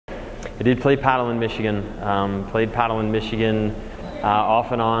I did play paddle in Michigan. Played paddle in Michigan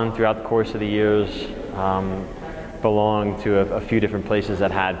off and on throughout the course of the years. Belonged to a few different places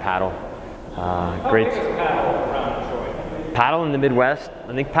that had paddle. Great. Paddle in the Midwest.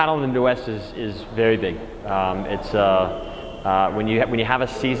 I think paddle in the Midwest is very big. It's when you have a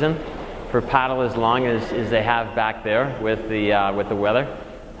season for paddle as long as they have back there with the weather,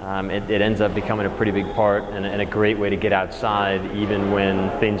 it ends up becoming a pretty big part and a great way to get outside even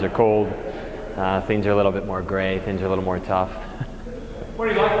when things are cold. Things are a little bit more gray. Things are a little more tough. What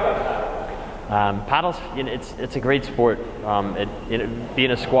do you like about paddle? Paddles, it's a great sport.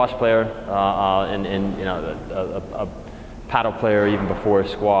 Being a squash player and a paddle player even before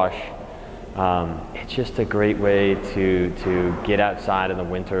squash, it's just a great way to get outside in the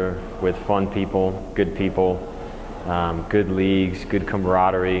winter with fun people, good leagues, good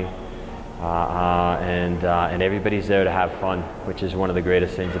camaraderie, and everybody's there to have fun, which is one of the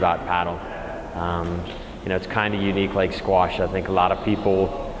greatest things about paddle. It's kind of unique like squash. I think a lot of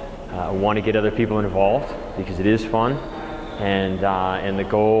people want to get other people involved because it is fun, and the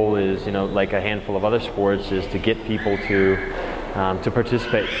goal is, like a handful of other sports, is to get people to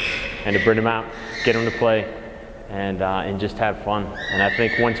participate and to bring them out, get them to play, and just have fun. And I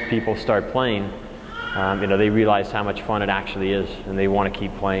think once people start playing, they realize how much fun it actually is, and they want to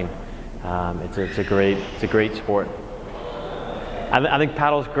keep playing. It's a great sport. I think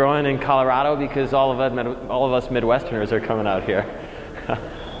paddle's growing in Colorado because all of us Midwesterners are coming out here.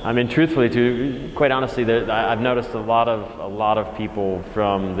 I mean, truthfully, quite honestly, I've noticed a lot of people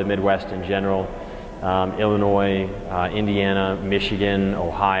from the Midwest in general, Illinois, Indiana, Michigan,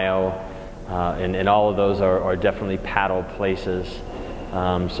 Ohio, and all of those are definitely paddle places.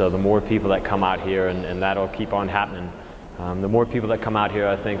 So the more people that come out here, and that'll keep on happening, the more people that come out here,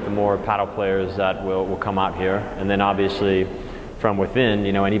 I think the more paddle players that will come out here. And then obviously from within,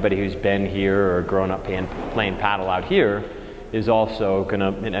 anybody who's been here or grown up playing paddle out here is also gonna,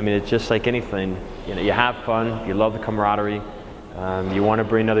 I mean, it's just like anything, you have fun, you love the camaraderie, you want to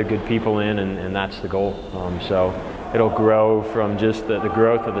bring other good people in, and that's the goal. So it'll grow from just the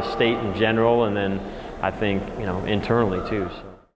growth of the state in general, and then I think, internally too. So.